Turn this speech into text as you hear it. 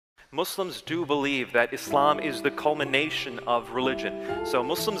Muslims do believe that Islam is the culmination of religion. So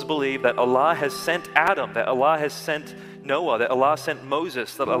Muslims believe that Allah has sent Adam, that Allah has sent Noah, that Allah sent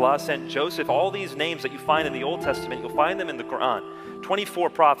Moses, that Allah sent Joseph. All these names that you find in the Old Testament, you'll find them in the Quran. 24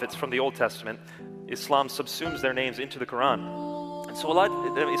 prophets from the Old Testament, Islam subsumes their names into the Quran. And so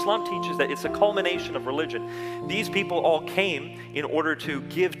Islam teaches that it's a culmination of religion. These people all came in order to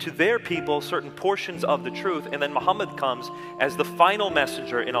give to their people certain portions of the truth, and then Muhammad comes as the final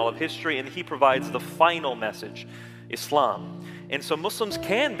messenger in all of history, and he provides the final message, Islam. And so Muslims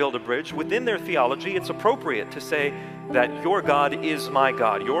can build a bridge within their theology. It's appropriate to say that your God is my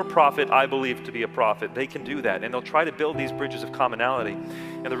God. Your prophet I believe to be a prophet. They can do that, and they'll try to build these bridges of commonality.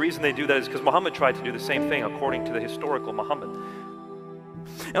 And the reason they do that is because Muhammad tried to do the same thing according to the historical Muhammad.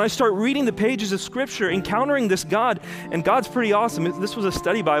 And I start reading the pages of Scripture, encountering this God, and God's pretty awesome. This was a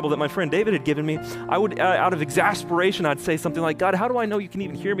study Bible that my friend David had given me. I would, out of exasperation, I'd say something like, God, how do I know you can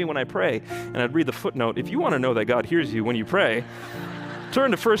even hear me when I pray? And I'd read the footnote. If you want to know that God hears you when you pray,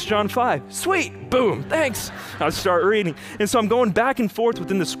 turn to 1 John 5. Sweet, boom, thanks. I'd start reading. And so I'm going back and forth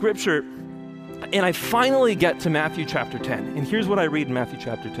within the Scripture, and I finally get to Matthew chapter 10. And here's what I read in Matthew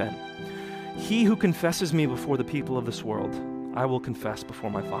chapter 10. He who confesses me before the people of this world, I will confess before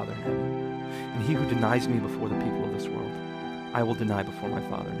my Father in heaven. And he who denies me before the people of this world, I will deny before my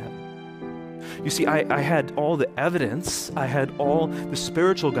Father in heaven. You see, I had all the evidence, I had all the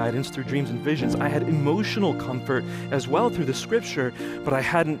spiritual guidance through dreams and visions, I had emotional comfort as well through the Scripture, but I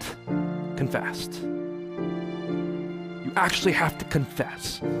hadn't confessed. You actually have to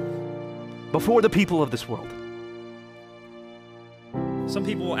confess before the people of this world. Some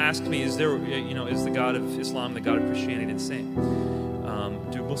people will ask me, is the God of Islam the God of Christianity the same?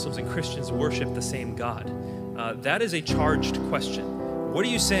 Do Muslims and Christians worship the same God? That is a charged question. What are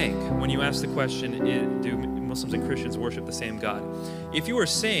you saying when you ask the question, do Muslims and Christians worship the same God? If you are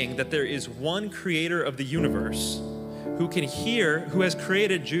saying that there is one creator of the universe who has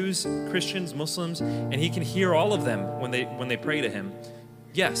created Jews, Christians, Muslims, and he can hear all of them when they pray to him,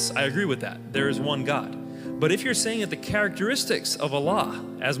 yes, I agree with that. There is one God. But if you're saying that the characteristics of Allah,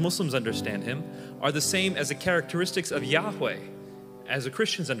 as Muslims understand him, are the same as the characteristics of Yahweh, as the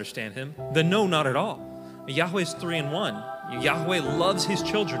Christians understand him, then no, not at all. Yahweh is 3 in 1. Yahweh loves his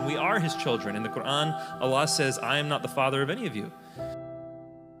children. We are his children. In the Quran, Allah says, I am not the father of any of you.